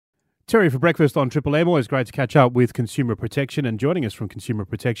Terry for breakfast on Triple M. Always great to catch up with Consumer Protection, and joining us from Consumer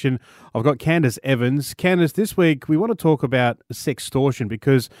Protection, I've got Candice Evans. Candice, this week we want to talk about sextortion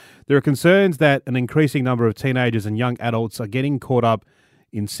because there are concerns that an increasing number of teenagers and young adults are getting caught up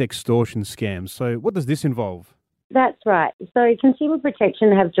in sextortion scams. So what does this involve? That's right. So Consumer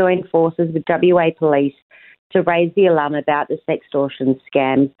Protection have joined forces with WA Police to raise the alarm about the sextortion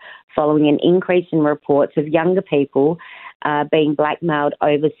scams following an increase in reports of younger people being blackmailed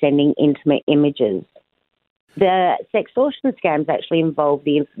over sending intimate images. The sextortion scams actually involve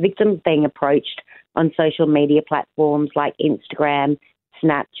the victims being approached on social media platforms like Instagram,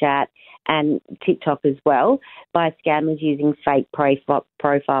 Snapchat and TikTok as well by scammers using fake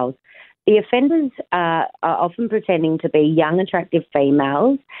profiles. The offenders are often pretending to be young, attractive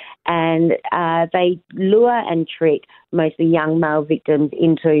females, and they lure and trick mostly young male victims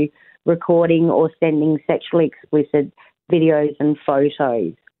into recording or sending sexually explicit videos and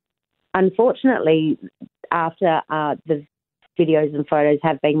photos. Unfortunately, after the videos and photos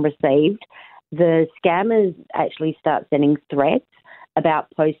have been received, the scammers actually start sending threats about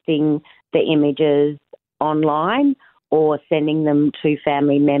posting the images online or sending them to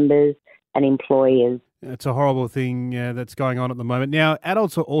family members and employers. It's a horrible thing that's going on at the moment. Now,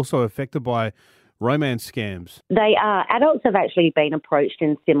 adults are also affected by romance scams. They are. Adults have actually been approached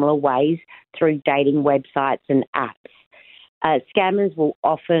in similar ways through dating websites and apps. Scammers will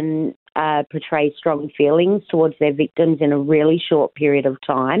often portray strong feelings towards their victims in a really short period of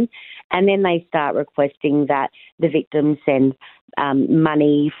time, and then they start requesting that the victims send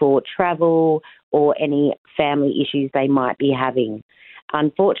money for travel or any family issues they might be having.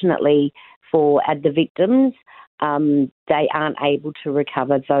 Unfortunately, for the victims, they aren't able to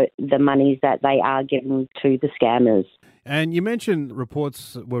recover the monies that they are giving to the scammers. And you mentioned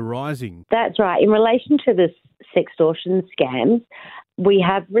reports were rising. That's right. In relation to the sextortion scams, we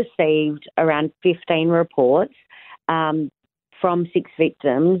have received around 15 reports from 6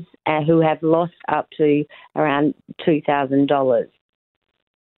 victims who have lost up to around $2,000.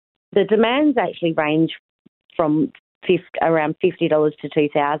 The demands actually range from around $50 to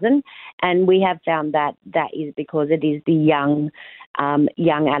 $2,000, and we have found that is because it is the young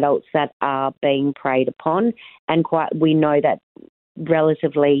adults that are being preyed upon, and we know that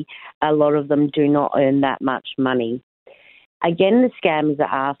relatively a lot of them do not earn that much money. Again, the scammers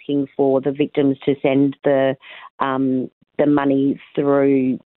are asking for the victims to send the money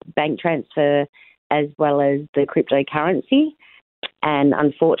through bank transfer as well as the cryptocurrency, and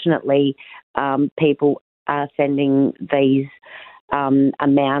unfortunately, people are sending these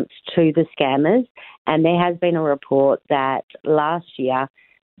amounts to the scammers. And there has been a report that last year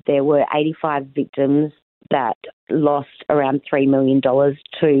there were 85 victims that lost around $3 million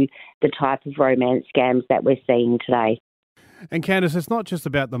to the type of romance scams that we're seeing today. And Candice, it's not just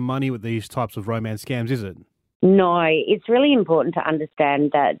about the money with these types of romance scams, is it? No, it's really important to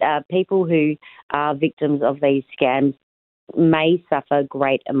understand that people who are victims of these scams may suffer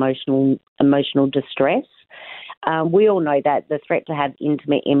great emotional distress. We all know that the threat to have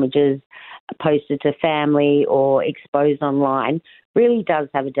intimate images posted to family or exposed online really does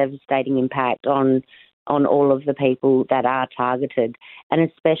have a devastating impact on all of the people that are targeted, and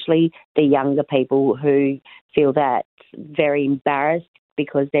especially the younger people who feel that very embarrassed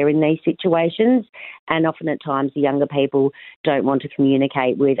because they're in these situations, and often at times the younger people don't want to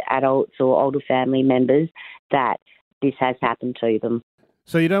communicate with adults or older family members that this has happened to them.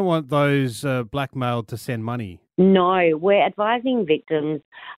 So you don't want those blackmailed to send money? No, we're advising victims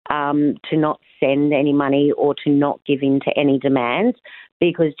to not send any money or to not give in to any demands,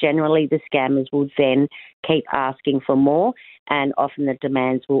 because generally the scammers will then keep asking for more and often the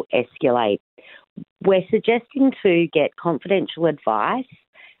demands will escalate. We're suggesting to get confidential advice,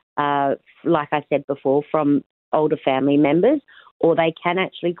 like I said before, from older family members, or they can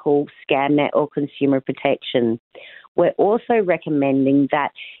actually call ScamNet or Consumer Protection. We're also recommending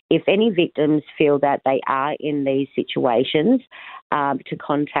that if any victims feel that they are in these situations, to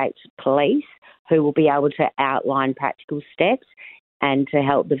contact police, who will be able to outline practical steps and to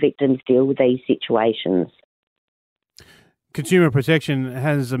help the victims deal with these situations. Consumer Protection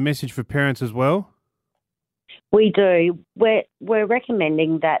has a message for parents as well? We do. We're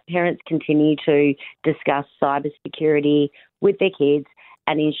recommending that parents continue to discuss cybersecurity with their kids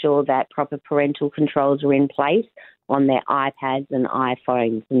and ensure that proper parental controls are in place on their iPads and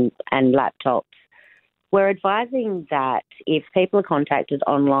iPhones and laptops. We're advising that if people are contacted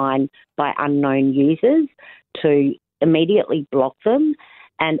online by unknown users, to immediately block them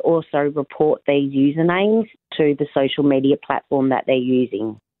and also report these usernames to the social media platform that they're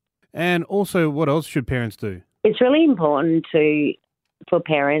using. And also, what else should parents do? It's really important to for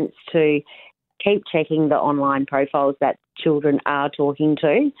parents to keep checking the online profiles that children are talking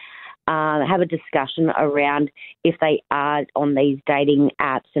to. Have a discussion around if they are on these dating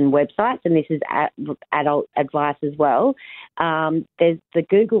apps and websites, and this is adult advice as well. There's the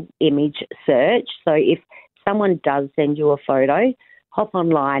Google image search. So if someone does send you a photo, hop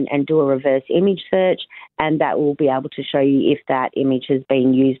online and do a reverse image search, and that will be able to show you if that image has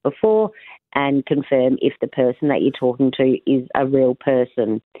been used before and confirm if the person that you're talking to is a real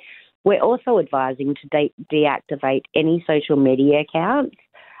person. We're also advising to deactivate any social media accounts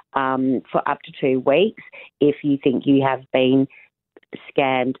for up to 2 weeks if you think you have been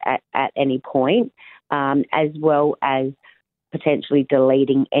scammed at any point, as well as potentially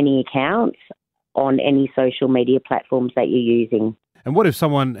deleting any accounts on any social media platforms that you're using. And what if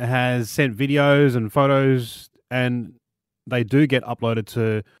someone has sent videos and photos and they do get uploaded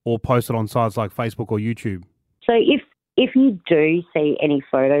to or posted on sites like Facebook or YouTube? So if you do see any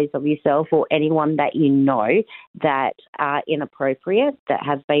photos of yourself or anyone that you know that are inappropriate that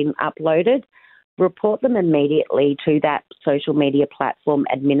have been uploaded, report them immediately to that social media platform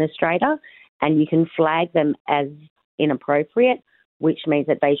administrator, and you can flag them as inappropriate, which means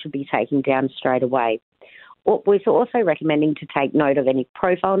that they should be taken down straight away. We're also recommending to take note of any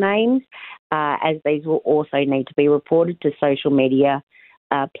profile names, as these will also need to be reported to social media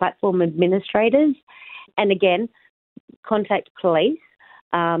platform administrators. And again, contact police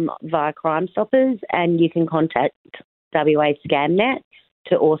via Crime Stoppers, and you can contact WA Scamnet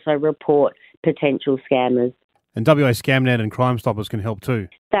to also report potential scammers. And WA Scamnet and Crime Stoppers can help too.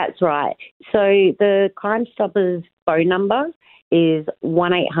 That's right. So the Crime Stoppers phone number is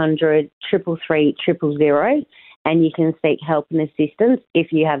 1800 333 000, and you can seek help and assistance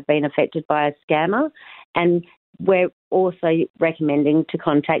if you have been affected by a scammer. And we're also recommending to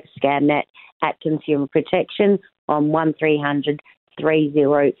contact Scamnet at Consumer Protection on 1300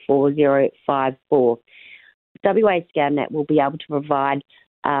 304054. WA Scamnet will be able to provide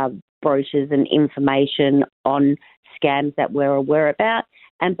brochures and information on scams that we're aware about.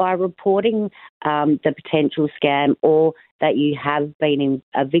 And by reporting the potential scam or that you have been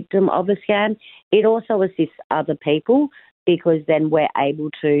a victim of a scam, it also assists other people, because then we're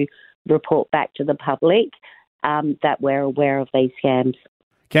able to report back to the public that we're aware of these scams.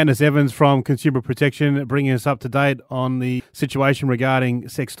 Candice Evans from Consumer Protection bringing us up to date on the situation regarding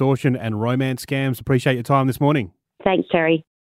sextortion and romance scams. Appreciate your time this morning. Thanks, Terry.